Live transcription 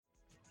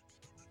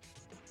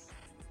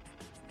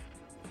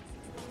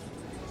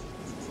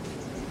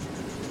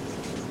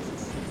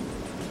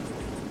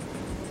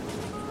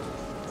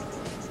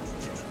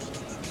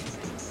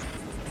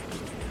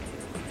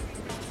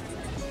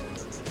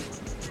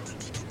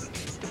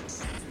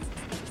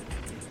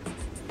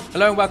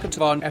Hello and welcome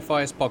to our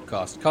FIS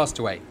podcast,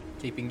 Castaway,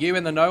 keeping you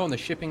in the know on the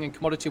shipping and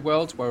commodity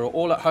world where we're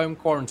all at home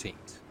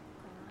quarantined.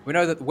 We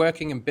know that the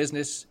working and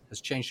business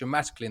has changed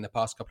dramatically in the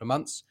past couple of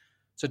months,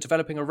 so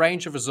developing a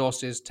range of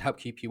resources to help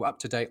keep you up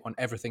to date on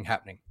everything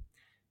happening.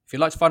 If you'd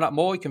like to find out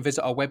more, you can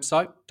visit our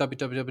website,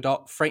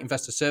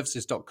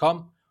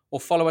 www.freightinvestorservices.com, or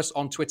follow us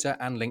on Twitter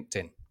and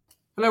LinkedIn.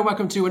 Hello,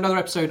 welcome to another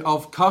episode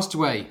of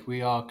Castaway.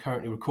 We are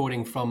currently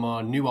recording from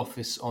our new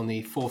office on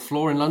the 4th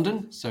floor in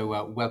London,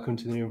 so welcome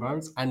to the new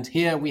environment. And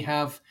here we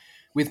have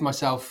with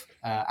myself,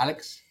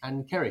 Alex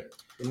and Kerry.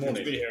 Good morning.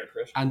 Good to be here,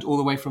 Chris. And all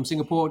the way from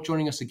Singapore,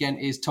 joining us again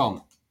is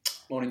Tom.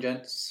 Morning,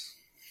 gents.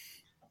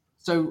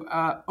 So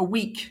a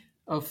week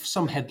of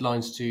some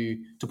headlines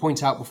to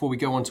point out before we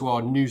go on to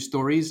our news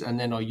stories and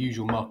then our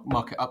usual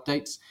market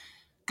updates.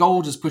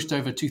 Gold has pushed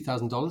over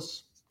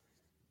 $2,000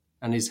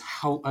 and is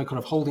kind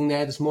of holding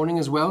there this morning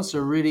as well. So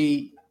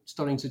really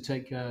starting to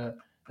take a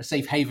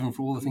safe haven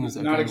for all the things that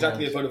are not going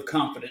exactly on. a vote of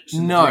confidence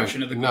in the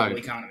direction of the global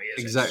economy,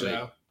 is exactly. it?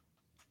 So,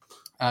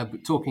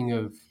 but talking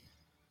of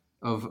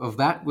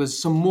that, was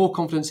some more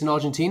confidence in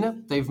Argentina.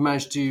 They've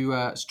managed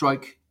to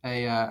strike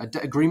a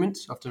debt agreement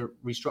after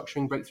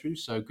restructuring breakthrough.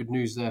 So good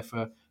news there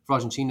for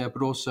Argentina,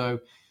 but also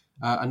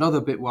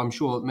another bit where I'm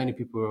sure many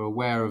people are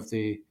aware of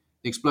the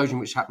explosion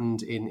which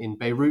happened in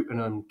Beirut.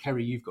 And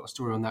Kerry, you've got a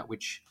story on that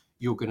which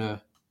you're going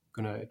to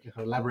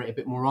elaborate a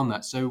bit more on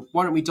that. So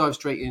why don't we dive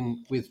straight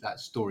in with that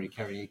story,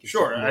 Kerry?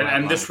 Sure.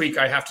 And this week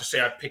I have to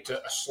say I picked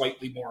a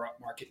slightly more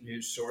upmarket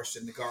news source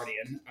in The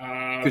Guardian.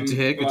 Good to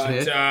hear.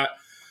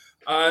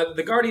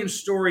 The Guardian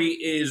story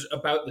is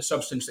about the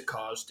substance that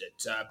caused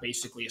it,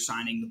 basically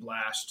assigning the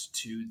blast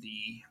to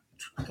the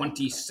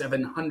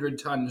 2,700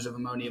 tons of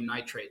ammonium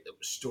nitrate that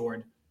was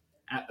stored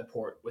at the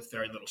port with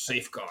very little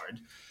safeguard.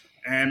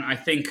 And I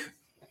think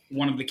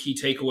one of the key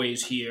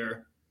takeaways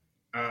here,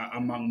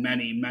 among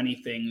many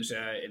things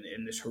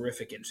in this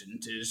horrific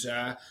incident,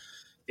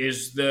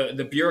 is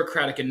the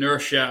bureaucratic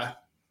inertia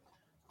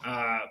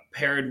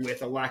paired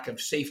with a lack of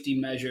safety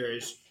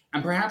measures,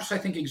 and perhaps I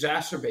think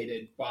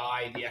exacerbated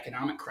by the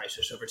economic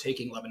crisis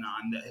overtaking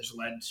Lebanon that has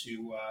led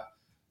to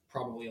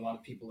probably a lot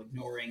of people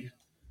ignoring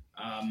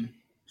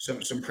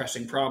some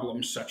pressing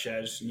problems, such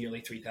as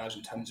nearly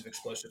 3,000 tons of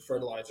explosive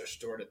fertilizer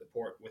stored at the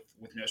port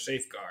with no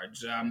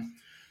safeguards.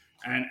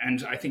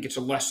 And I think it's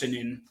a lesson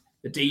in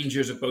the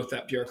dangers of both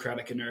that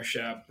bureaucratic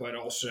inertia, but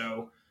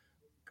also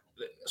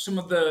some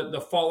of the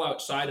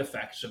fallout side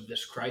effects of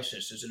this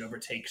crisis as it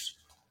overtakes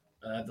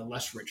the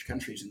less rich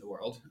countries in the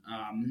world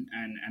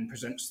and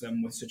presents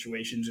them with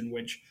situations in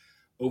which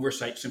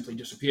oversight simply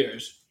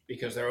disappears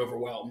because they're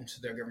overwhelmed.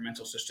 Their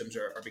governmental systems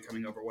are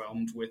becoming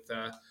overwhelmed with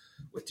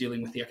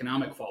dealing with the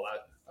economic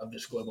fallout of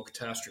this global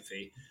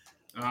catastrophe.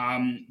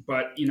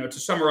 But, to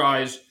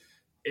summarize,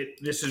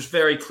 this is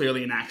very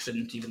clearly an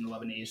accident. Even the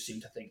Lebanese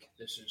seem to think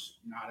this is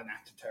not an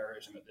act of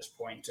terrorism at this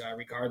point,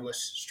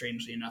 regardless,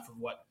 strangely enough, of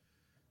what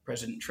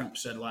President Trump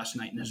said last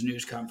night in his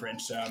news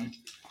conference.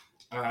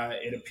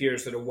 It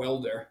appears that a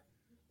welder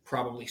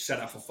probably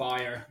set off a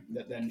fire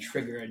that then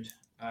triggered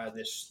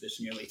this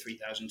nearly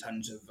 3,000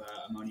 tons of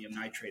ammonium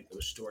nitrate that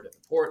was stored at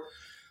the port,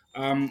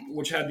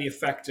 which had the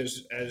effect,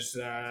 as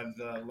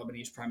the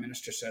Lebanese prime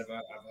minister said, of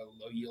a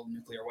low-yield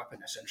nuclear weapon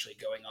essentially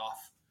going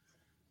off,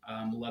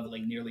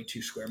 leveling nearly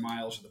 2 square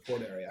miles of the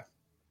port area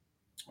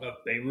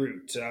of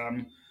Beirut.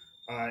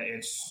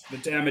 The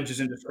damage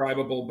is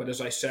indescribable, but as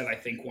I said, I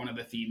think one of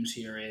the themes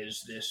here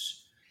is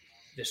this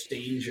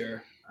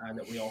danger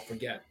that we all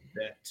forget,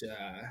 that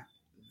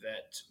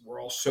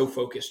we're all so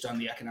focused on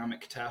the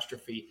economic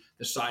catastrophe,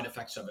 the side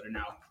effects of it are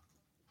now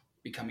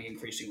becoming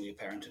increasingly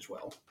apparent as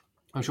well.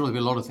 I'm sure there'll be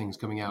a lot of things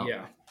coming out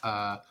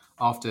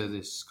after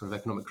this kind of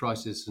economic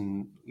crisis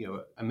and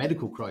a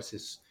medical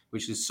crisis,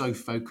 which is so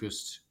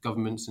focused,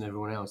 governments and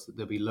everyone else, that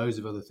there'll be loads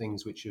of other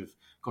things which have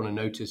gone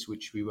unnoticed,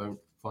 which we won't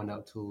find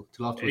out till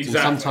afterwards.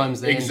 Exactly. And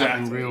sometimes they end up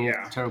in real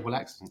terrible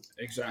accidents.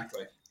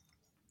 Exactly.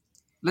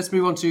 Let's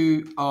move on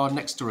to our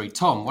next story.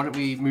 Tom, why don't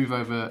we move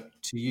over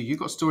to you? You've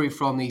got a story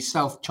from the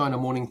South China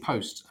Morning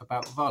Post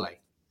about Vale.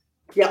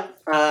 Yeah.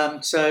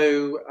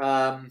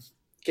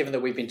 Given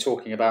that we've been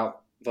talking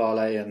about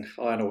Vale and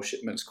iron ore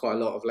shipments quite a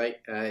lot of late,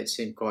 it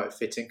seemed quite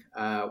fitting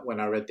when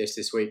I read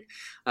this week.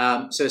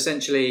 So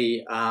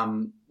essentially,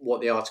 what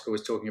the article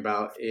was talking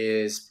about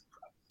is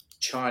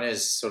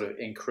China's sort of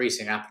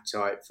increasing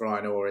appetite for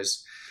iron ore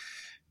is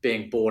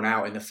being borne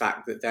out in the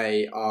fact that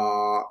they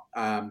are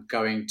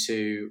going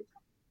to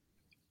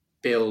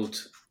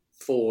build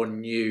 4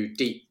 new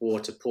deep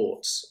water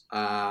ports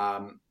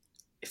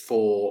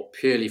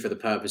purely for the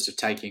purpose of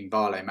taking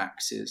Vale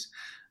Maxes,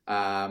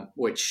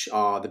 which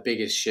are the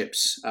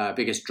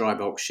biggest dry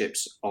bulk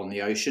ships on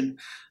the ocean.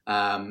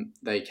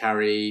 They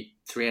carry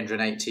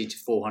 380 to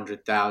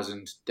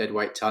 400,000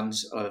 deadweight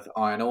tons of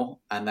iron ore,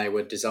 and they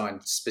were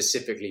designed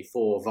specifically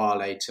for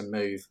Vale to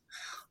move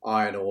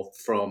iron ore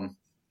from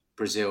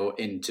Brazil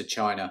into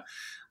China.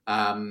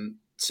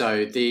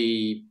 So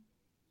the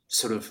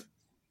sort of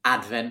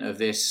advent of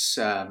this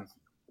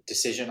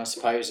decision, I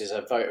suppose, is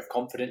a vote of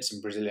confidence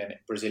in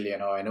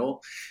Brazilian iron ore.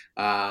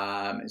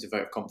 It's a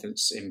vote of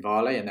confidence in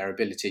Vale and their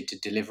ability to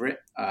deliver it,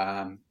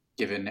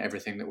 given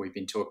everything that we've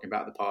been talking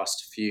about the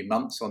past few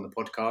months on the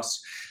podcast.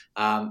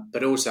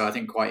 But also, I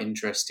think quite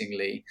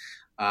interestingly,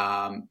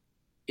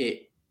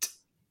 it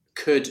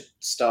could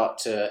start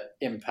to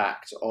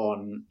impact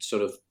on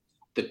sort of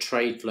the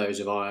trade flows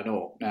of iron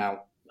ore.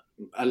 Now,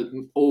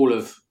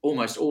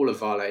 almost all of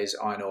Vale's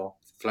iron ore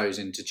flows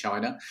into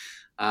China.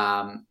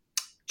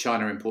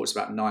 China imports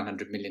about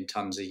 900 million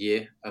tonnes a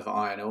year of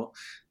iron ore,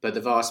 but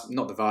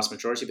not the vast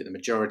majority, but the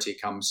majority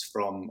comes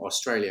from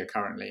Australia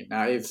currently.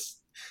 Now, if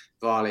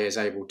Vale is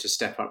able to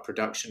step up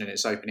production and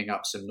it's opening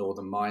up some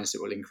northern mines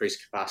that will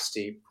increase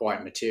capacity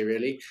quite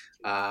materially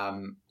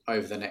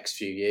over the next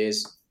few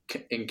years,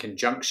 in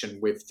conjunction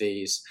with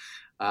these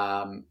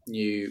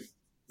new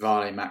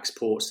Vale Max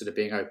ports that are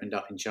being opened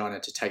up in China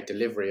to take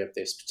delivery of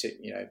this,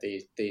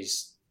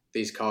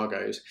 these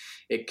cargoes,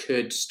 it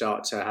could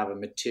start to have a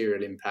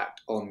material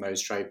impact on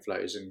those trade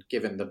flows. And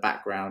given the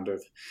background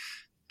of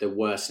the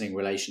worsening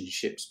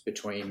relationships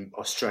between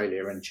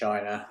Australia and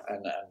China,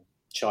 and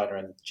China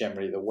and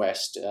generally the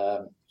West,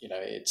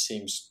 it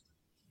seems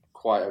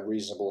quite a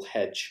reasonable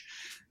hedge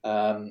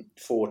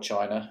for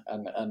China,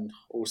 and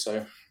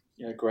also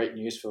great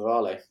news for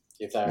Vale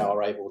if they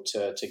are able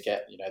to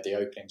get the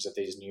openings of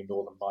these new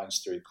northern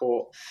mines through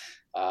court,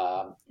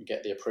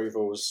 get the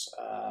approvals,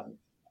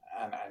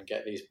 and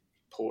get these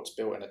ports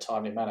built in a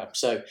timely manner.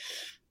 So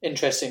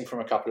interesting from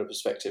a couple of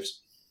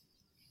perspectives.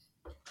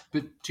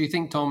 But do you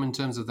think, Tom, in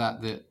terms of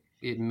that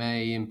it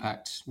may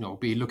impact,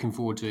 be looking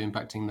forward to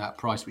impacting that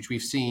price, which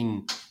we've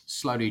seen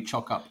slowly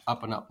chalk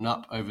up and up and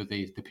up over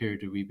the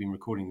period that we've been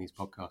recording these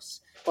podcasts,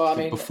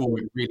 before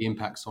it really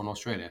impacts on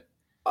Australia?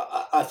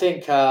 I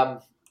think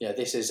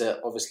this is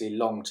obviously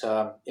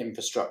long-term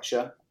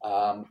infrastructure.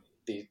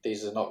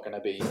 These are not going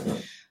to be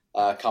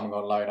coming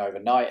online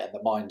overnight, and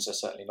the mines are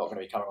certainly not going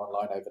to be coming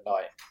online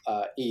overnight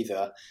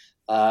either.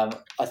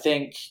 I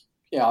think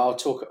I'll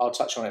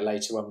touch on it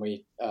later when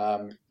we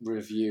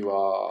review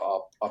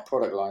our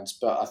product lines.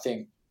 But I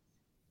think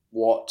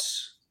what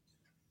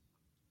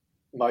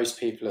most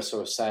people are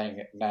sort of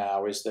saying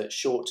now is that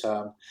short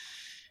term,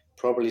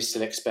 probably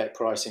still expect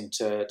pricing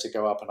to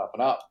go up and up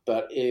and up.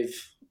 But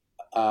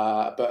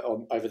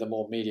over the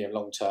more medium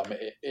long term,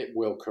 it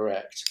will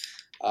correct.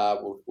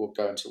 We'll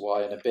go into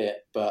why in a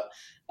bit, but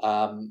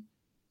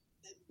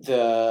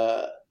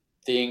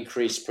the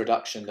increased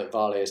production that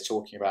Vale is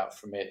talking about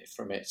from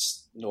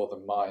its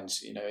northern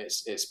mines,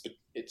 it's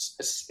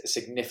a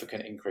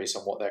significant increase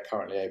on what they're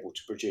currently able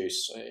to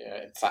produce,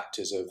 in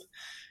factors of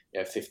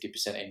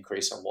 50%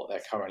 increase on what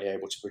they're currently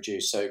able to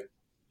produce. So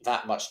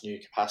that much new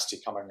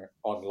capacity coming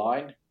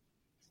online,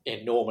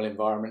 in normal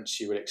environments,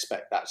 you would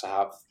expect that to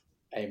have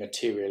a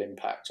material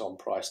impact on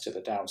price to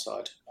the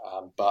downside.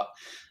 But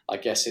I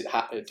guess it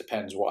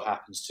depends what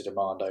happens to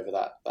demand over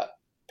that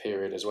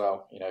period as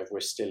well. If we're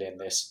still in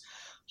this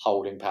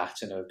holding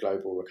pattern of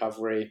global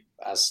recovery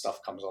as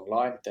stuff comes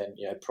online, then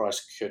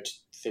price could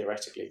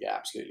theoretically get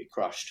absolutely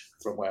crushed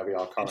from where we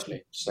are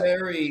currently. So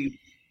very,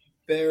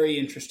 very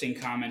interesting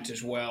comment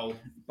as well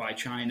by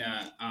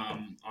China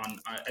on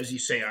as you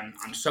say, on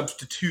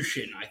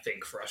substitution, I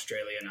think, for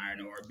Australian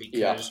iron ore,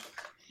 because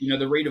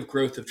the rate of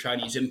growth of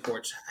Chinese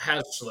imports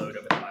has slowed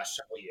over the last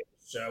several years.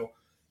 So,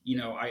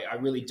 I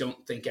really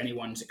don't think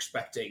anyone's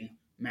expecting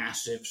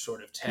massive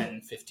sort of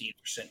 10,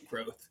 15%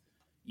 growth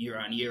year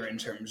on year in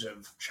terms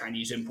of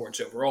Chinese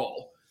imports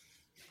overall,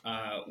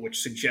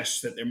 which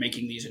suggests that they're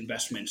making these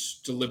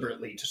investments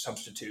deliberately to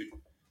substitute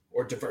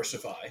or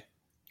diversify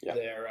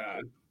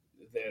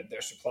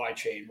their supply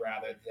chain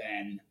rather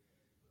than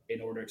in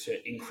order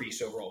to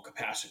increase overall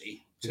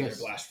capacity to their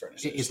blast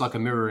furnaces. It's like a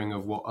mirroring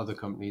of what other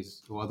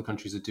companies or other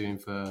countries are doing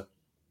for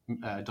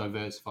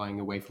diversifying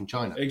away from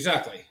China.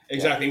 Exactly.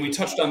 We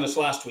touched on this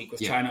last week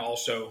with China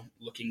also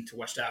looking to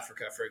West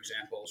Africa, for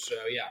example. So,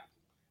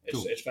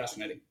 it's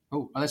fascinating.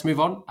 Oh, let's move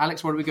on.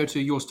 Alex, why don't we go to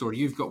your story?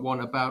 You've got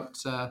one about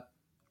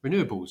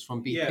renewables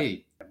from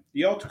BP. Yeah.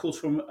 The article's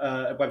from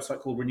a website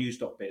called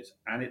renews.biz,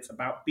 and it's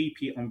about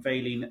BP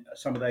unveiling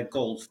some of their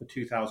goals for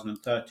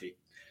 2030.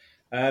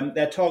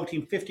 They're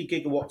targeting 50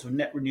 gigawatts of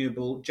net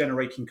renewable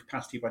generating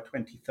capacity by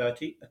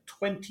 2030, a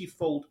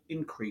 20-fold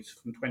increase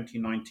from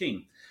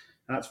 2019.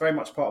 And that's very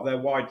much part of their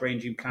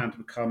wide-ranging plan to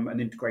become an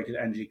integrated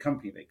energy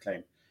company, they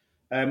claim.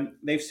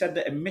 They've said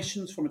that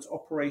emissions from its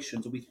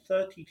operations will be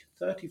 30 to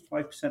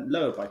 35%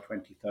 lower by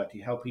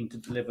 2030, helping to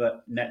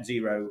deliver net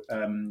zero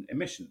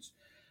emissions.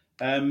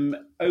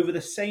 Over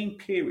the same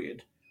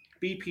period,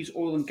 BP's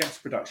oil and gas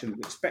production is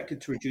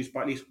expected to reduce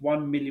by at least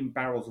 1 million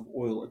barrels of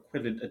oil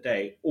equivalent a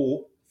day,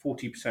 or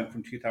 40%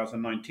 from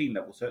 2019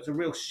 levels. So it's a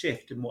real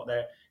shift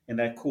in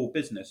their core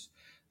business.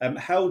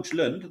 Helge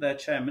Lund, their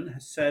chairman,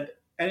 has said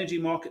energy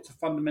markets are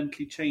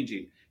fundamentally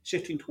changing,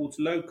 shifting towards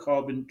low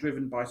carbon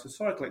driven by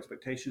societal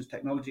expectations,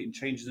 technology and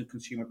changes in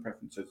consumer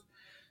preferences.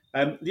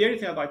 The only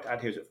thing I'd like to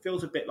add here is it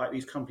feels a bit like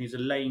these companies are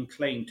laying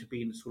claim to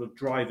being the sort of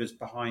drivers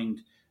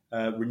behind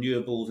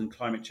renewables and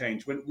climate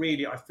change, when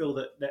really I feel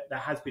that there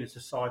has been a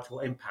societal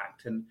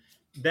impact, and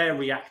they're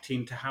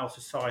reacting to how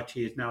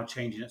society is now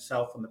changing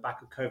itself on the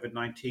back of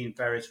COVID-19,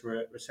 various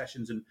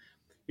recessions, and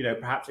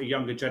perhaps a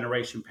younger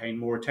generation paying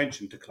more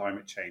attention to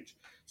climate change.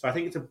 So I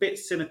think it's a bit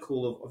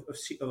cynical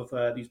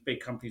of these big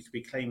companies to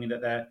be claiming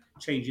that they're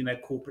changing their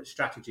corporate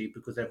strategy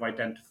because they've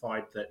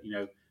identified that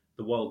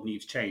the world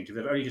needs change. If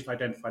they've only just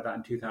identified that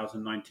in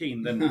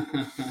 2019, then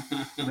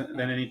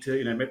they need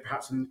to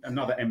perhaps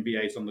another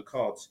MBA is on the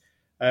cards.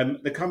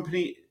 The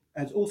company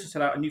has also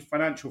set out a new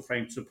financial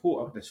frame to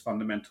support this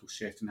fundamental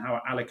shift and how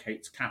it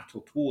allocates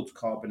capital towards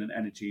carbon and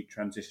energy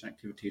transition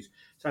activities.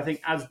 So I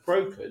think as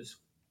brokers,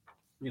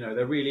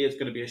 there really is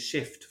going to be a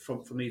shift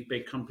from these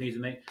big companies,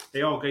 and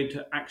they are going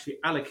to actually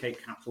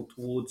allocate capital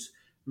towards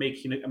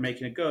making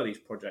a go of these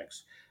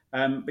projects.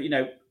 But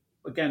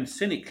again,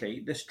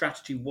 cynically, this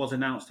strategy was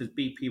announced as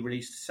BP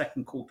released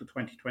second quarter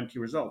 2020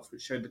 results,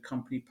 which showed the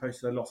company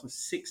posted a loss of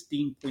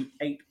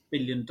 $16.8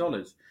 billion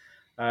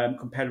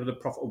compared with a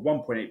profit of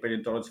 $1.8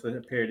 billion for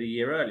the period a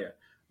year earlier.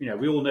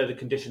 We all know the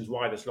conditions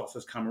why this loss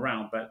has come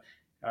around, but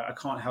I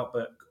can't help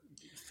but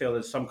feel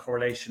there's some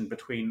correlation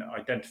between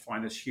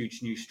identifying this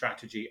huge new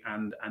strategy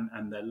and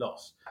their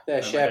loss.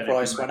 Their share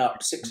price went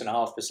up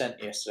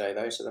 6.5% yesterday,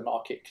 though, so the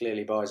market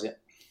clearly buys it.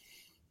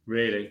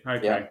 Really?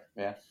 Okay.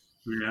 Yeah.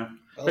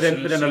 But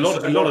then a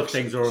lot of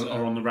things are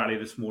on the rally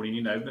this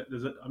morning.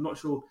 I'm not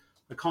sure.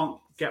 I can't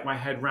get my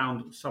head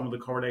around some of the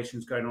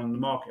correlations going on in the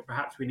market.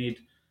 Perhaps we need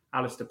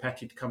Alistair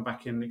Petty to come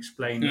back and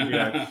explain,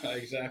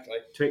 exactly,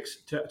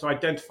 to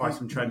identify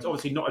some trends.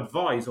 Obviously, not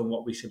advise on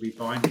what we should be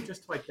buying, but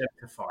just to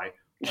identify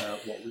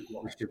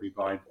what we should be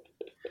buying.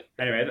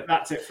 Anyway,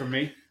 that's it from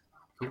me.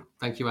 Cool.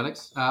 Thank you,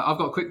 Alex. I've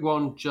got a quick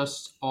one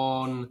just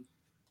on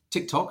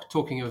TikTok.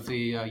 Talking of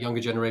the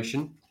younger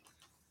generation,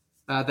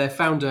 their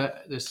founder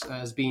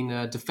has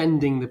been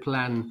defending the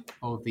plan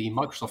of the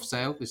Microsoft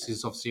sale. This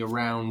is obviously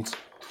around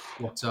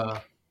what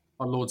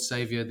our Lord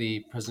Saviour,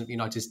 the President of the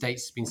United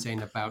States, has been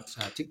saying about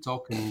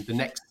TikTok and the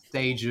next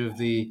stage of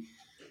the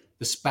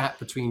spat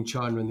between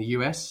China and the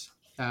US.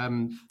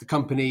 The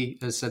company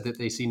has said that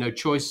they see no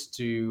choice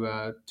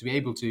to be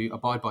able to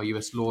abide by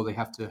US law. They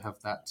have to have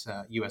that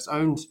US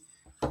owned.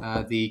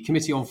 The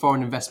Committee on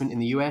Foreign Investment in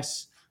the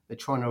US, they're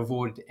trying to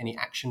avoid any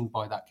action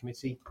by that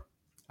committee.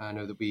 I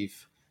know that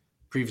we've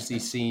previously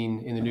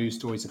seen in the news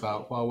stories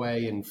about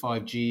Huawei and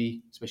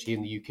 5G, especially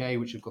in the UK,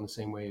 which have gone the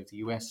same way of the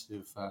US,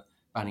 of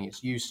banning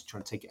its use,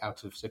 trying to take it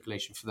out of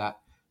circulation for that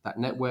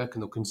network,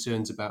 and the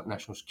concerns about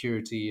national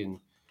security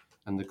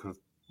and the kind of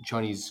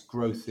Chinese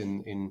growth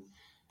in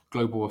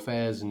global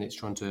affairs, and it's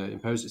trying to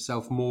impose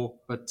itself more.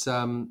 But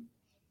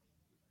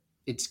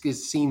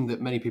it's seen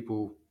that many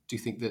people do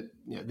think that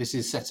this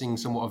is setting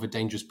somewhat of a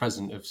dangerous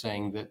precedent of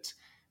saying that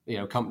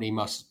a company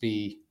must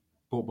be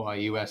bought by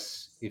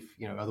US if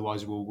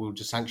otherwise we'll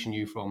just sanction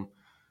you from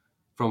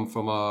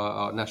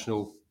our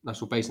national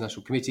base,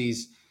 national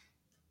committees.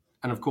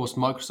 And of course,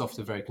 Microsoft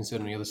are very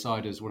concerned on the other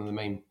side as one of the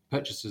main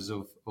purchasers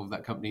of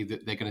that company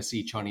that they're going to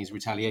see Chinese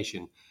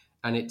retaliation.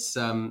 And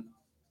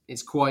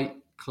it's quite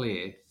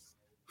clear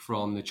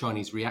from the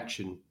Chinese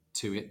reaction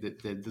to it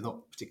that they're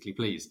not particularly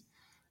pleased.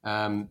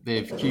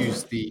 They've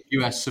accused the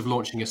US of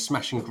launching a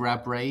smash and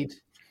grab raid.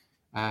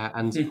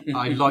 And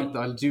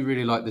I do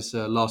really like this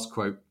last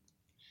quote,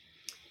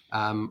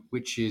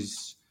 which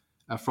is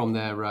from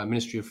their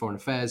Ministry of Foreign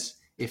Affairs.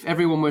 If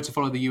everyone were to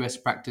follow the US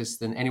practice,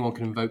 then anyone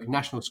can invoke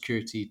national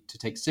security to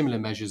take similar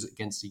measures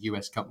against a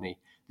US company.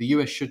 The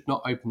US should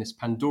not open this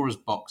Pandora's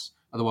box,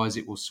 otherwise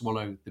it will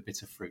swallow the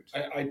bitter fruit.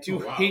 I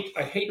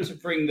hate to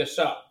bring this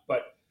up,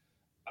 but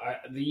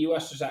the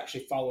US is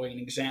actually following an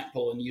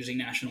example and using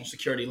national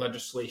security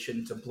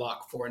legislation to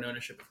block foreign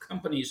ownership of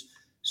companies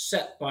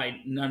set by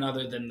none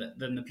other than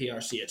the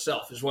PRC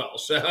itself as well.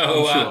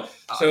 So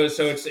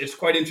it's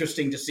quite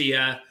interesting to see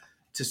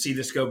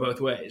this go both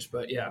ways.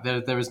 But yeah,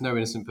 there is no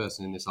innocent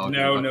person in this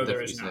argument. No,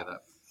 there is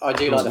not. I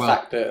do like the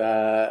fact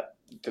that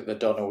the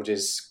Donald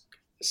is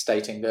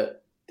stating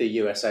that the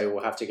USA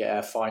will have to get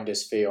a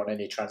finder's fee on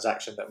any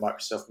transaction that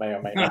Microsoft may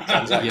or may not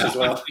transact as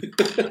well.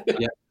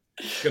 Yeah.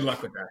 Good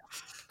luck with that.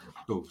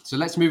 Cool. So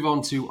let's move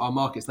on to our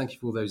markets. Thank you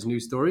for all those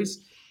news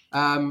stories.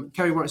 Kerry,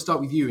 I want to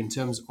start with you in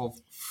terms of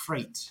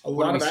freight. A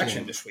lot of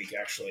action this week,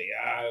 actually.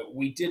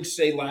 We did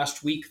say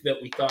last week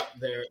that we thought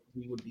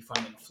we would be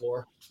finding a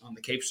floor on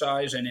the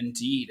Capesize, and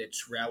indeed,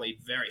 it's rallied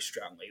very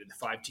strongly. The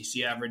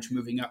 5TC average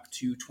moving up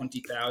to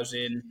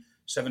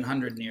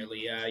 20,700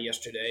 nearly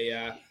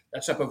yesterday.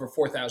 That's up over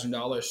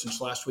 $4,000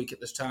 since last week at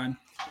this time.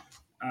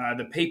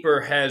 The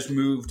paper has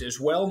moved as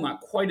well,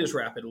 not quite as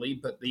rapidly,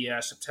 but the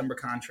September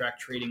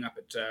contract trading up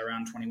at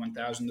around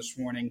 21,000 this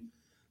morning.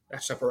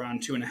 That's up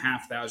around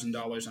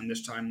 $2,500 on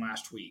this time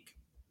last week.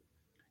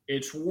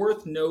 It's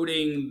worth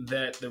noting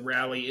that the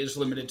rally is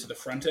limited to the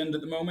front end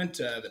at the moment.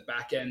 The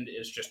back end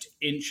is just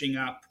inching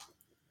up.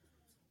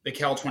 The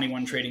Cal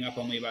 21 trading up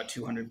only about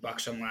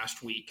 $200 on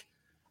last week.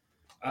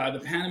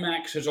 The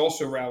Panamax has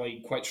also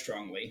rallied quite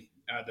strongly.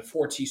 The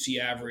 4TC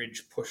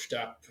average pushed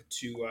up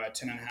to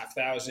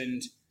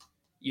 10,500.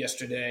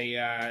 yesterday.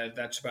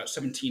 That's about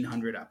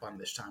 1,700 up on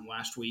this time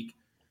last week.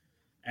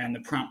 And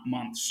the prompt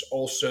months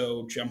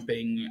also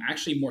jumping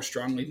actually more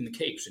strongly than the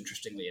Capes,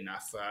 interestingly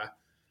enough,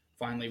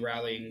 finally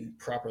rallying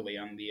properly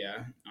on the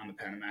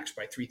Panamax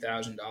by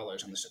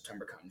 $3,000 on the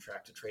September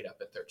contract to trade up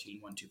at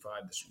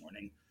 13,125 this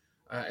morning,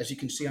 as you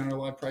can see on our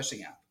live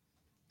pricing app.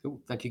 Cool.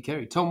 Thank you,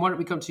 Kerry. Tom, why don't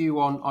we come to you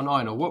on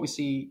iron ore? What we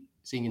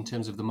seeing in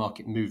terms of the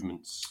market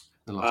movements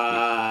the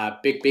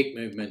last week? Big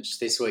movements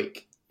this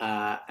week,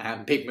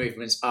 and big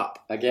movements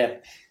up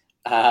again.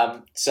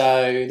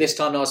 So this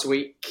time last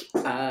week,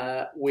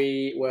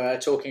 we were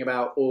talking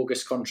about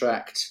August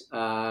contract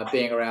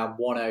being around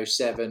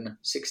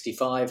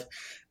 107.65.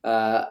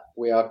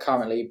 We are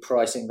currently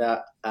pricing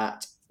that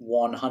at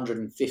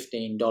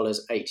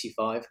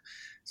 $115.85.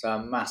 So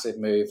a massive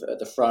move at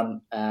the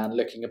front. And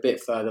looking a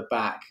bit further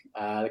back,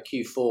 the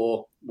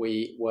Q4,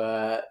 we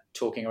were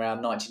talking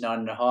around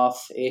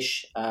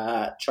 99.5-ish,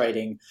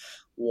 trading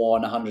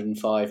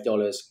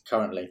 $105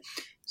 currently.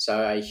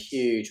 So a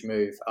huge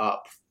move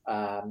up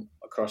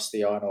across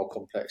the iron ore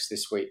complex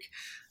this week.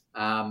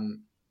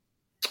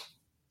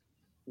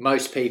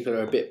 Most people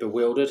are a bit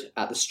bewildered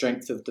at the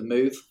strength of the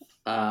move.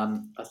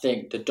 I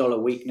think the dollar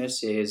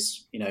weakness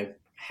is,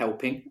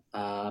 helping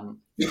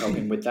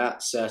with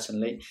that,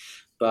 certainly.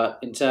 But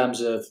in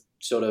terms of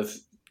sort of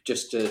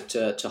just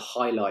to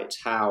highlight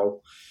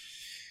how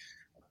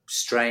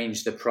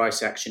strange the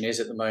price action is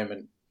at the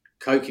moment,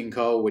 coking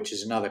coal, which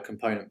is another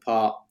component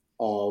part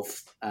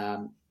of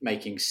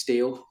making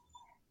steel,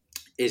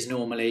 is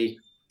normally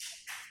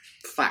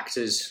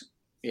factors,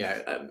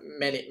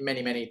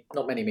 many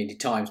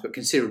times, but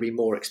considerably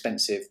more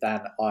expensive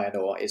than iron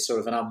ore. It's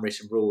sort of an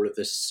unwritten rule of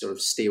this sort of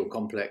steel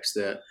complex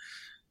that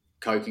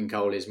coking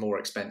coal is more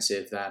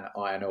expensive than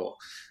iron ore.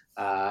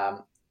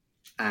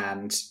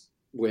 And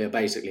we're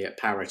basically at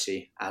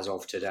parity as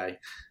of today.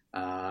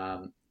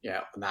 And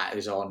that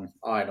is on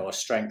iron ore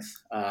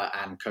strength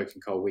and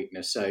coking coal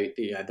weakness. So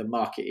the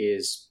market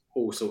is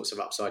all sorts of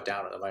upside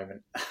down at the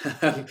moment.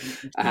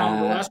 The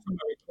last time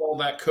I recall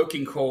that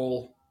coking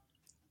coal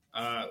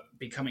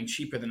becoming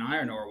cheaper than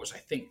iron ore was, I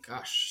think,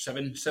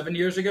 7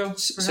 years ago.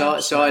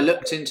 So I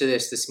looked into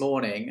this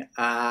morning,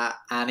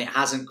 and it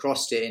hasn't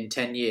crossed it in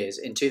 10 years.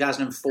 In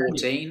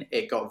 2014,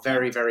 it got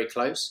very, very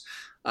close.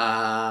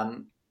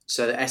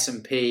 So the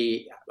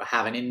S&P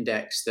have an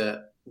index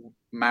that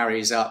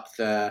marries up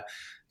the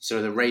sort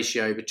of the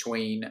ratio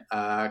between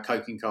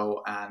coking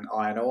coal and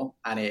iron ore,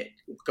 and it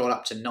got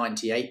up to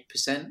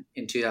 98%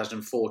 in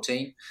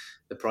 2014,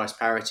 the price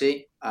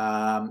parity,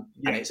 and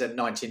it's at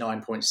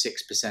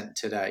 99.6%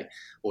 today,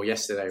 or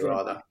yesterday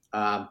rather.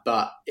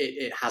 But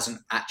it hasn't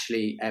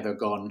actually ever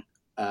gone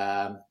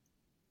above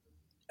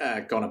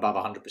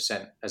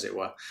 100%, as it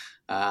were,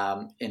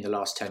 in the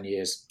last 10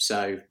 years.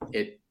 So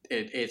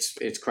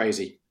it's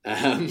crazy.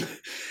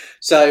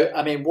 So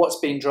I mean, what's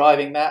been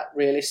driving that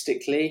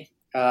realistically?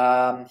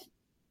 It's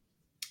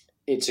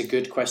a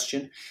good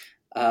question.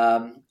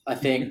 I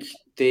think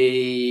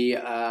the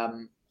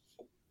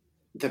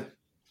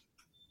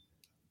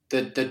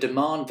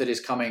demand that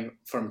is coming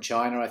from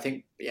China, I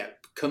think,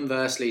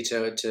 conversely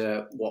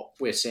to what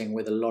we're seeing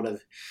with a lot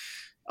of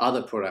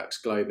other products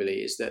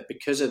globally, is that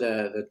because of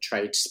the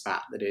trade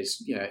spat that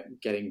is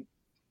getting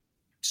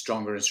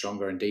stronger and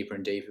stronger and deeper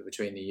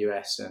between the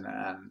US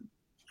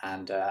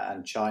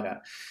and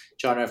China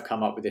have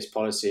come up with this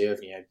policy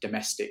of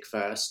domestic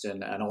first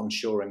and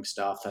onshoring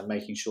stuff and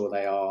making sure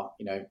they are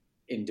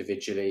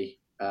individually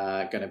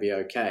going to be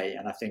okay.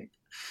 And I think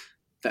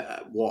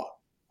that what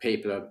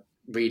people are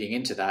reading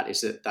into that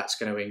is that that's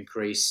going to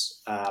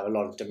increase a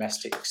lot of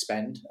domestic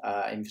spend.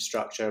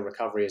 Infrastructure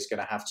recovery is going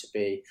to have to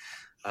be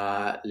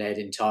led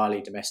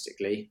entirely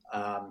domestically,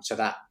 so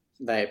that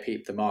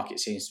the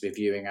market seems to be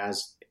viewing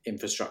as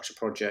infrastructure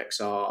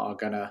projects are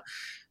going to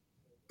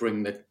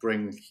bring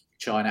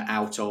China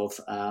out of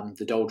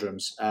the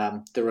doldrums.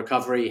 The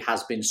recovery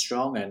has been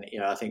strong, and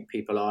I think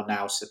people are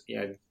now,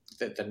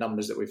 the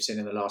numbers that we've seen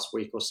in the last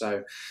week or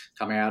so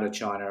coming out of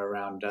China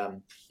around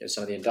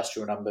some of the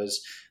industrial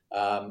numbers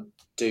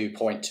do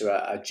point to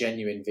a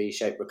genuine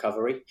V-shaped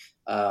recovery.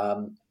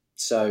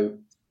 So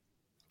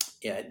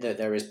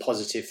there is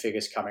positive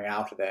figures coming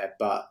out of there,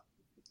 but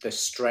the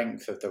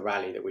strength of the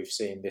rally that we've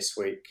seen this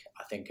week,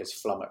 I think, has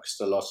flummoxed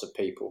a lot of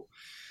people.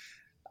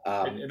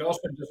 It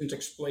also doesn't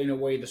explain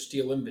away the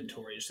steel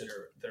inventories that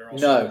are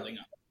also building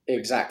up.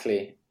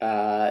 Exactly,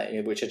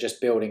 which are just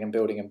building and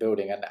building and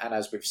building. And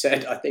as we've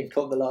said, I think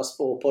on the last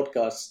 4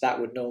 podcasts, that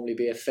would normally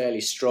be a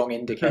fairly strong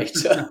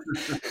indicator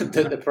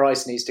that the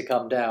price needs to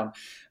come down.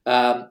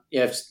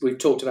 We've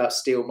talked about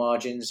steel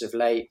margins of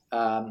late.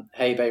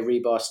 Hebei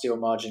rebar steel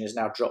margin is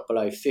now dropped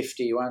below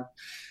 50 yuan,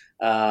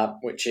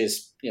 which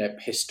is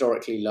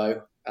historically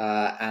low.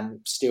 And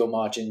steel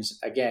margins,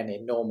 again,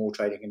 in normal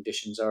trading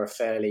conditions, are a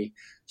fairly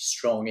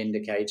strong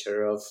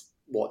indicator of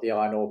what the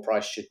iron ore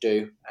price should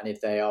do. And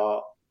if they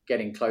are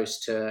getting close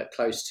to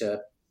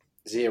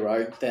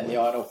zero, then the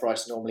iron ore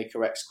price normally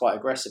corrects quite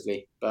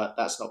aggressively. But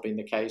that's not been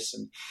the case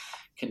and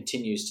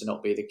continues to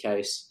not be the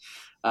case.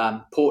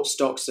 Port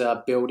stocks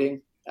are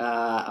building.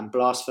 and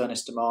blast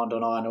furnace demand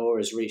on iron ore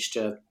has reached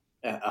a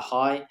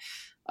high,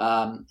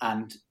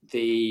 and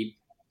the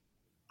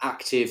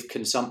active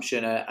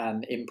consumption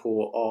and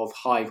import of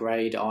high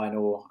grade iron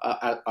ore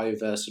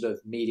over sort of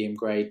medium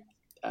grade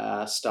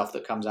stuff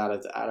that comes out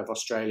of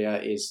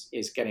Australia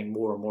is getting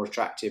more and more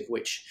attractive,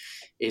 which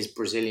is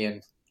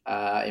Brazilian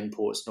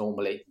imports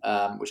normally,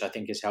 which I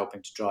think is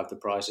helping to drive the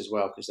price as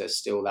well, because there's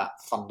still that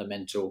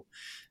fundamental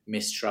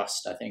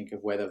mistrust, I think,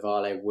 of whether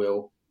Vale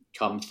will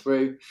come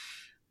through.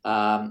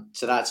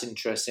 So that's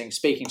interesting.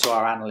 Speaking to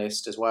our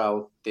analyst as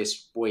well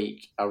this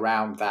week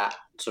around that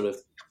sort of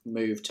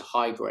move to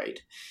high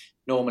grade.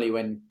 Normally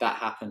when that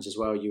happens as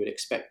well, you would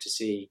expect to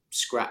see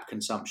scrap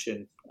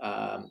consumption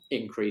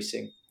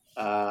increasing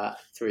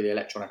through the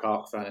electronic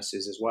arc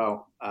furnaces as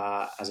well,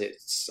 as it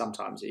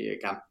sometimes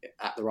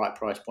at the right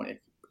price point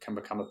it can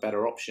become a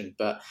better option.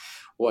 But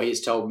what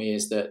he's told me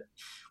is that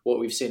what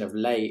we've seen of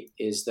late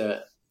is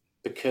that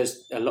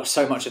because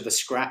so much of the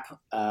scrap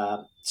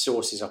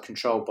sources are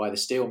controlled by the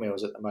steel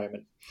mills at the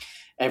moment,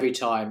 every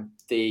time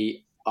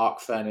the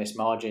arc furnace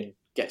margin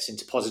gets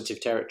into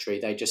positive territory,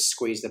 they just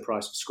squeeze the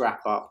price of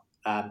scrap up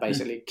and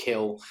basically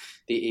kill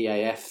the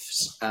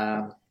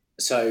EAFs.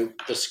 So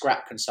the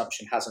scrap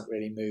consumption hasn't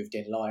really moved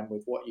in line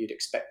with what you'd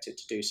expect it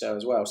to do so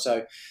as well.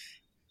 So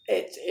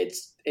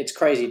it's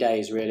crazy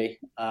days, really.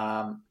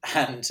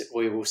 And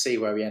we will see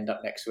where we end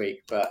up next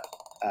week. But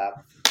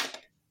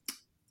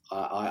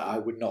I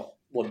would not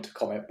want to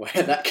comment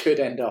where that could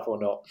end up or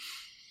not.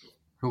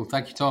 Cool,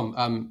 thank you,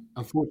 Tom.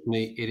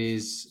 Unfortunately, it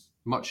is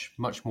much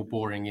more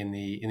boring in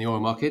the oil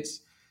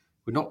markets.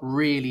 We're not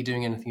really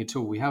doing anything at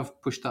all. We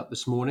have pushed up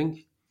this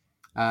morning,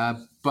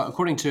 but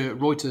according to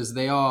Reuters,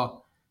 they are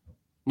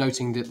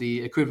noting that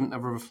the equivalent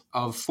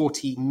of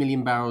 40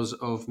 million barrels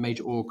of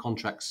major oil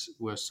contracts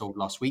were sold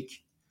last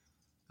week.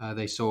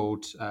 They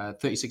sold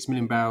 36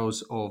 million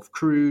barrels of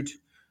crude,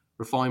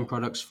 refined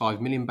products 5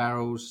 million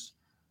barrels,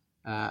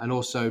 and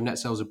also net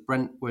sales of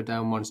Brent were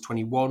down minus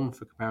 21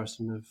 for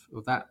comparison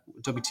of that.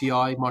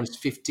 WTI minus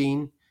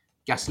 15,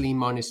 gasoline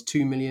minus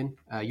 2 million,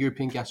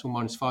 European gas oil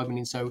minus 5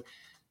 million. So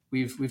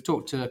we've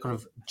talked to a kind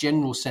of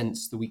general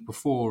sense the week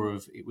before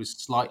of it was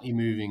slightly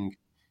moving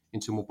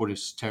into more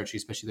bullish territory,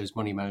 especially those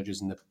money managers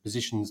and the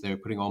positions they were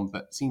putting on,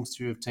 but seems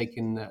to have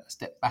taken a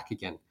step back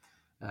again.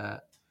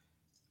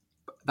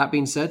 That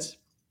being said,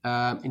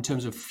 in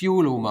terms of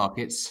fuel oil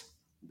markets,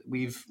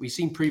 we've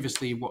seen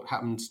previously what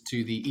happened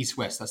to the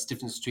East-West. That's the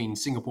difference between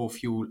Singapore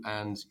fuel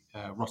and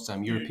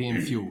Rotterdam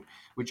European fuel,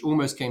 which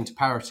almost came to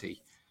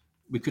parity.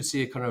 We could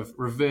see a kind of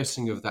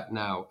reversing of that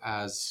now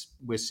as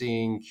we're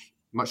seeing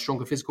much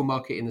stronger physical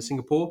market in the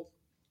Singapore.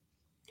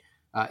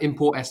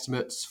 Import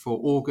estimates for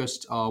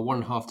August are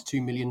 1.5 to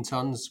 2 million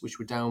tonnes, which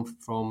were down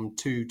from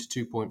 2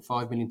 to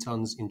 2.5 million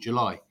tonnes in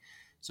July.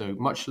 So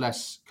much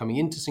less coming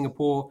into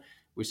Singapore.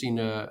 We've seen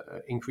an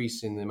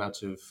increase in the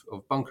amount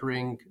of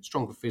bunkering,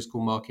 stronger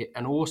physical market,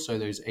 and also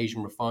those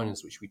Asian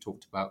refiners, which we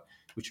talked about,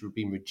 which have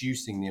been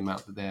reducing the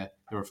amount that they're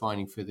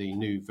refining for the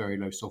new very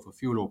low sulfur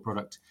fuel oil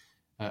product,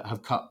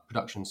 have cut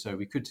production. So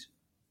we could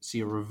see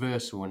a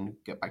reversal and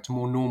get back to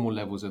more normal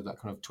levels of that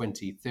kind of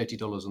 $20,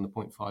 $30 on the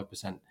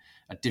 0.5%,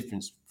 a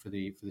difference for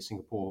the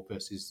Singapore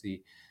versus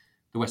the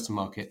Western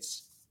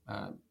markets.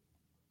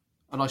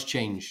 A nice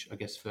change, I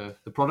guess, for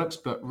the products,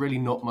 but really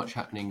not much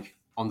happening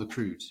on the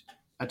crude.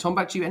 Tom,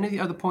 back to you. Any of the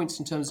other points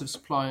in terms of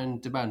supply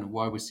and demand,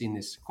 why we're seeing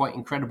this quite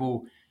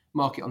incredible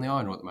market on the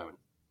iron ore at the moment?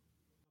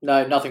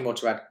 No, nothing more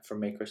to add from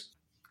me, Chris.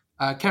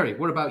 Kerry,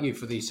 what about you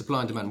for the supply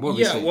and demand? What are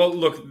we seeing? Well,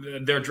 look,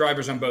 there are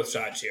drivers on both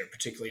sides here,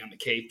 particularly on the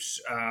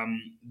Capes.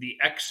 The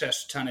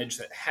excess tonnage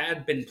that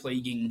had been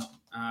plaguing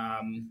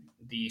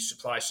the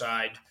supply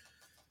side,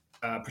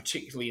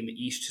 particularly in the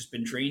east, has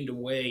been drained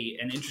away.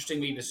 And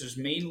interestingly, this is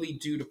mainly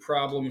due to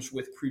problems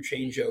with crew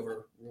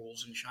changeover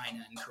rules in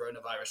China and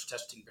coronavirus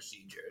testing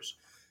procedures,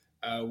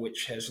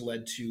 which has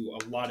led to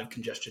a lot of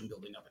congestion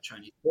building up at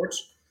Chinese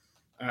ports.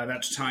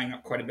 That's tying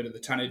up quite a bit of the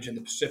tonnage in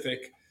the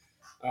Pacific.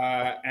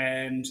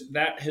 And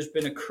that has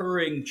been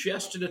occurring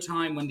just at a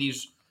time when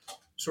these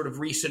sort of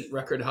recent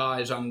record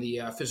highs on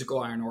the physical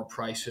iron ore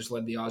price has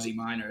led the Aussie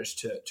miners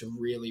to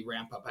really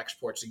ramp up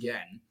exports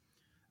again.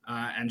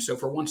 And so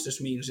for once,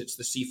 this means it's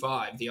the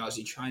C5, the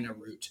Aussie-China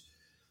route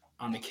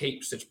on the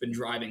Capes that's been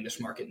driving this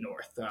market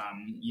north.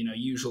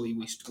 Usually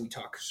we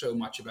talk so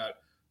much about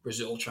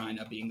Brazil,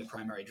 China being the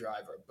primary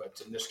driver,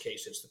 but in this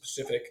case, it's the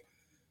Pacific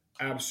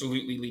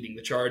absolutely leading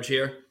the charge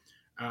here.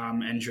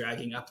 And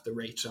dragging up the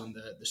rates on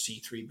the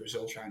C3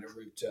 Brazil-China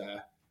route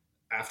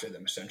after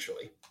them,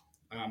 essentially,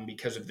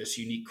 because of this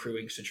unique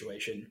crewing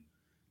situation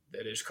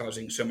that is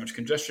causing so much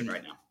congestion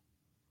right now.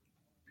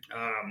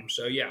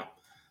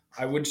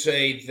 I would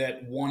say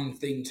that one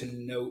thing to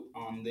note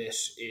on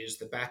this is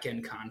the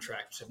back-end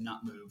contracts have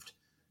not moved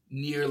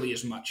nearly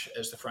as much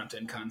as the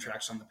front-end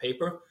contracts on the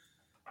paper,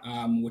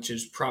 which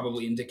is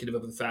probably indicative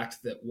of the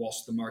fact that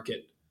whilst the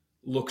market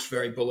looks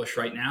very bullish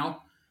right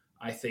now,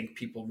 I think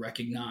people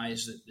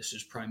recognize that this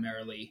is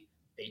primarily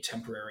a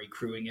temporary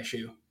crewing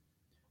issue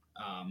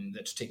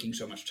that's taking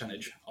so much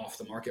tonnage off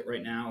the market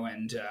right now.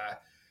 And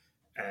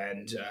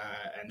and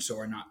so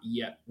are not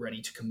yet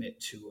ready to commit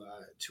to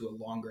a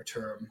longer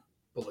term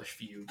bullish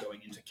view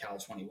going into Cal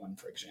 21,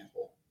 for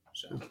example.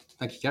 So,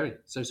 thank you, Gary.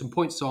 So some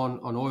points on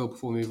oil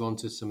before we move on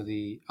to some of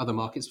the other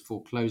markets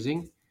before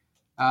closing.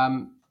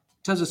 In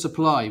terms of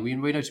supply, we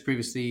noted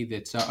previously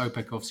that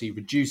OPEC obviously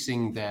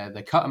reducing their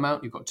cut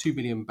amount. You've got 2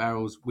 billion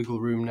barrels wiggle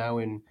room now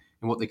in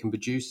what they can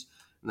produce,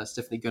 and that's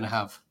definitely going to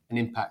have an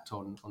impact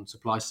on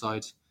supply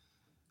side.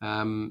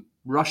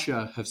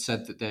 Russia have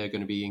said that they're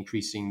going to be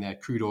increasing their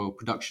crude oil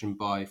production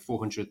by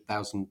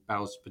 400,000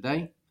 barrels per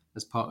day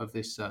as part of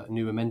this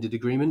new amended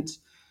agreement.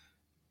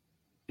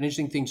 An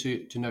interesting thing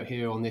to note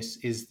here on this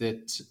is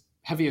that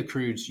heavier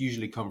crudes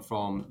usually come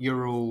from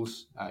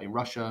Urals in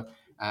Russia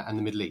and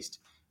the Middle East.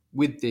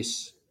 With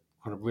this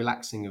kind of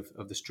relaxing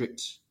of the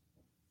strict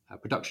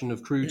production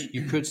of crude,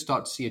 you could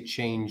start to see a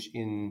change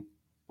in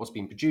what's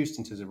being produced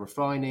in terms of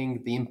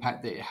refining, the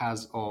impact that it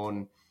has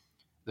on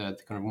the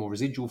kind of more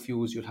residual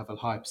fuels. You'll have a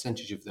higher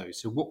percentage of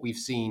those. So what we've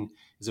seen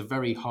is a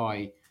very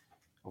high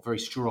or very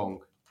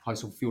strong high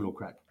sulfur fuel oil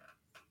crack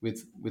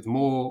with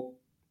more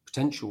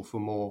potential for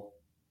more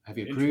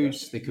heavier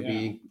crudes. They could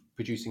be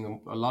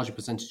producing a larger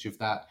percentage of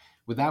that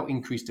without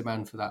increased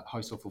demand for that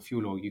high sulfur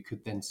fuel oil. You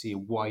could then see a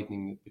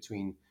widening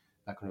between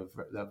that kind of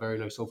that very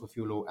low sulfur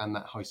fuel oil and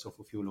that high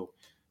sulfur fuel oil.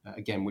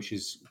 Again, which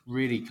has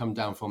really come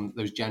down from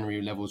those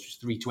January levels, which is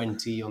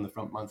 320 on the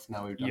front month.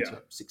 Now we're down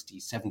to 60,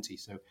 70.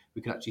 So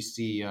we could actually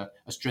see a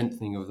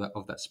strengthening of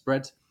that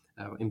spread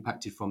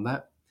impacted from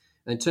that.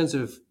 And in terms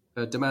of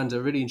demand,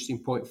 a really interesting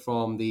point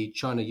from the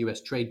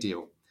China-US trade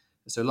deal.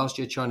 So last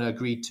year, China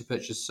agreed to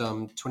purchase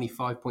some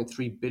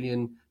 $25.3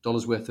 billion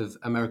worth of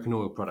American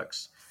oil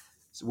products.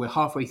 So we're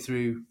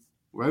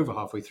over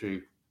halfway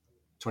through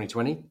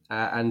 2020,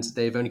 and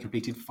they've only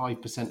completed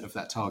 5% of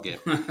that target.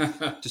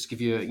 Just to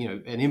give you,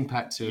 an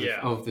impact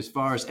of this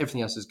virus,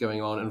 everything else is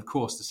going on, and of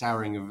course, the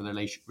souring of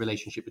the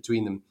relationship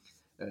between them,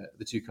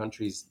 the two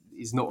countries,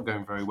 is not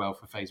going very well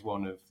for phase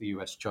one of the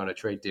US-China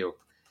trade deal.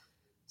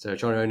 So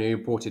China only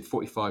imported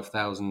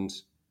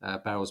 45,000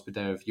 barrels per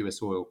day of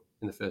US oil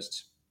in the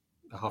first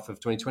half of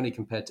 2020,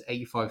 compared to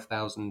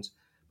 85,000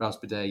 barrels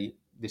per day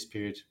this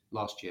period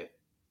last year.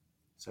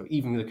 So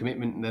even with the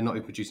commitment, they're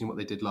not producing what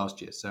they did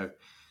last year. So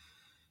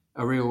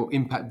a real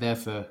impact there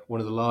for one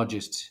of the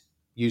largest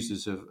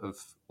users of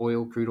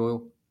oil, crude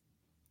oil.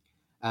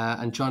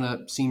 And China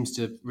seems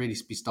to really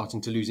be starting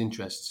to lose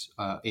interest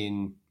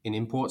in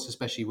imports,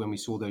 especially when we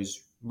saw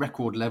those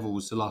record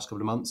levels the last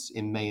couple of months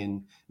in May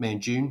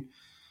and June.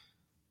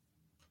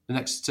 The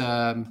next,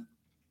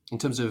 in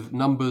terms of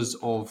numbers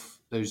of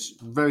those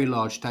very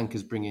large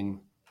tankers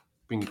bringing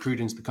crude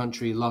into the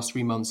country, the last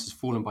 3 months has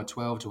fallen by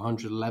 12 to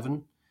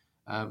 111.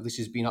 This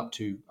has been up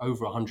to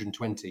over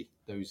 120,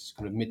 those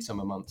kind of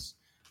midsummer months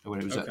when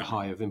it was at the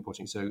high of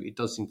importing. So it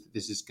does seem that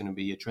this is going to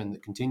be a trend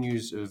that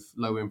continues of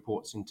lower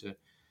imports into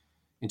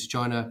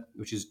China,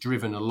 which has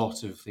driven a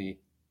lot of the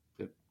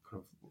kind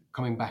of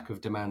coming back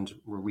of demand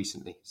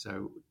recently.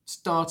 So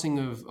starting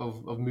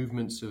of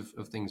movements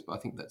of things, but I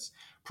think that's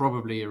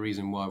probably a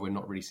reason why we're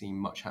not really seeing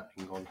much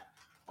happening on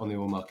the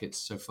oil markets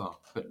so far.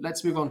 But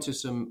let's move on to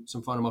some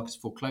final markets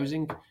before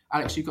closing.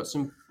 Alex, you've got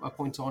a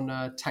point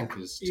on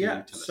tankers to tell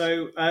us.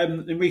 So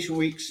in recent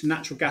weeks,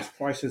 natural gas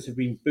prices have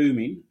been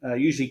booming.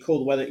 Usually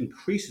cold weather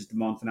increases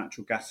demand for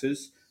natural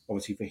gases,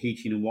 obviously for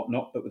heating and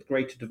whatnot, but with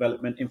greater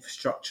development,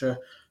 infrastructure,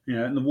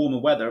 and the warmer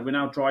weather, we're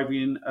now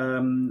driving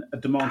a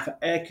demand for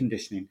air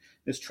conditioning.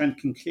 This trend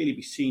can clearly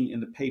be seen in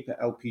the paper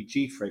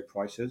LPG freight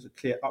prices, a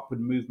clear upward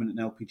movement in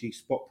LPG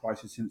spot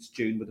prices since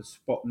June, with a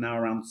spot now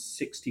around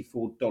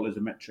 $64 a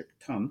metric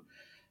ton.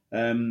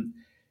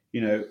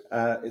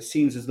 It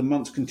seems as the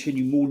months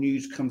continue, more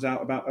news comes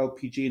out about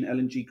LPG and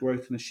LNG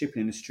growth in the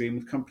shipping industry, and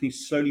with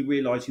companies slowly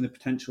realising the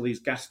potential of these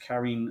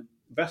gas-carrying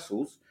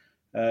vessels,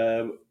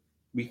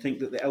 we think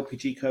that the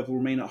LPG curve will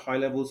remain at high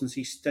levels and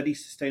see steady,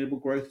 sustainable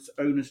growth as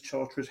owners,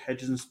 charterers,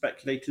 hedgers and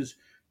speculators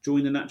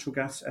join the natural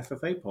gas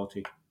FFA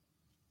party.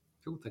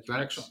 Cool, thank you,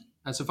 Alex.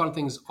 And some fun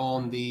things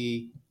on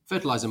the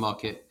fertiliser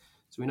market.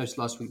 So we noticed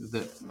last week that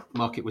the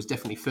market was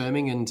definitely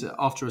firming, and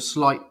after a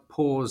slight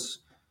pause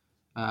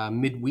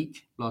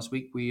midweek last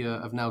week, we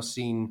have now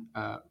seen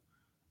a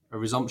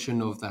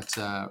resumption of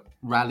that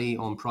rally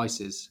on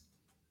prices.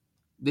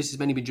 This has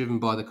mainly been driven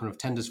by the kind of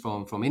tenders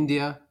from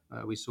India.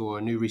 We saw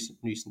a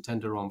recent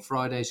tender on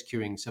Friday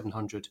securing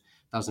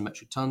 700,000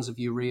 metric tons of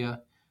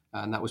urea,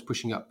 and that was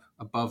pushing up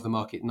above the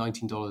market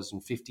 $19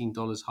 and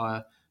 $15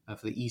 higher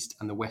for the east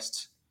and the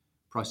west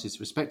prices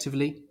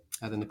respectively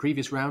than the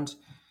previous round.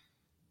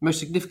 Most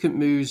significant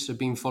moves have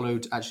been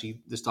followed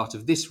actually the start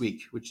of this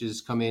week, which has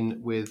come in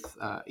with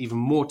even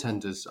more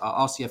tenders.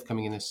 RCF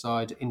coming in this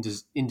side,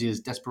 India's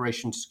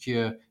desperation to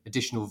secure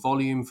additional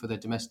volume for their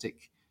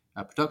domestic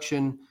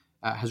production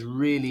has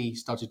really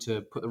started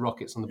to put the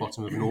rockets on the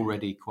bottom of an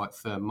already quite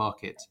firm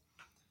market.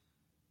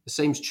 The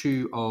same is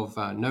true of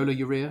NOLA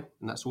urea,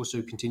 and that's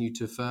also continued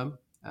to firm.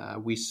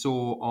 We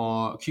saw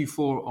our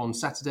Q4 on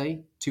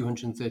Saturday,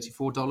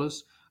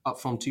 $234,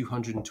 up from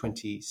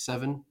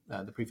 $227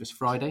 the previous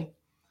Friday.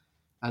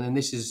 And then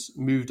this has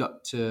moved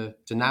up to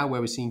now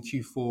where we're seeing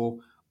Q4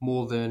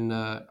 more than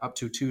up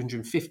to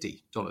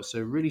 $250. So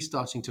really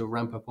starting to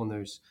ramp up on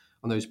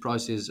those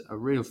prices. A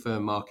real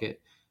firm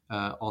market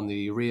on the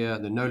urea,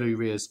 the NOLA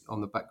ureas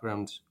on the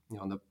background,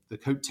 on the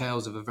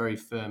coattails of a very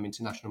firm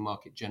international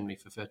market generally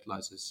for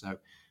fertilizers. So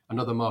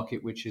another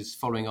market which is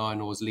following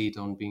iron ore's lead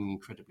on being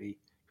incredibly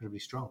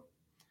strong.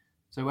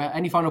 So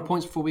any final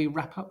points before we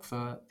wrap up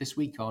for this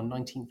week, our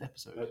 19th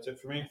episode? That's it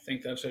for me. I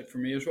think that's it for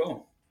me as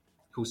well.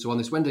 Cool. So on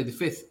this Wednesday, the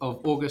 5th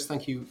of August,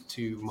 thank you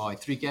to my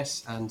 3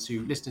 guests and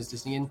to listeners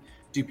listening in.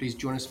 Do please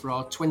join us for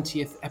our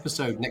 20th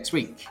episode next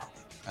week.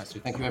 So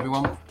thank you,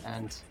 everyone,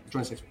 and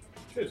join us next week.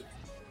 Cheers.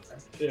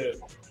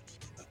 Cheers.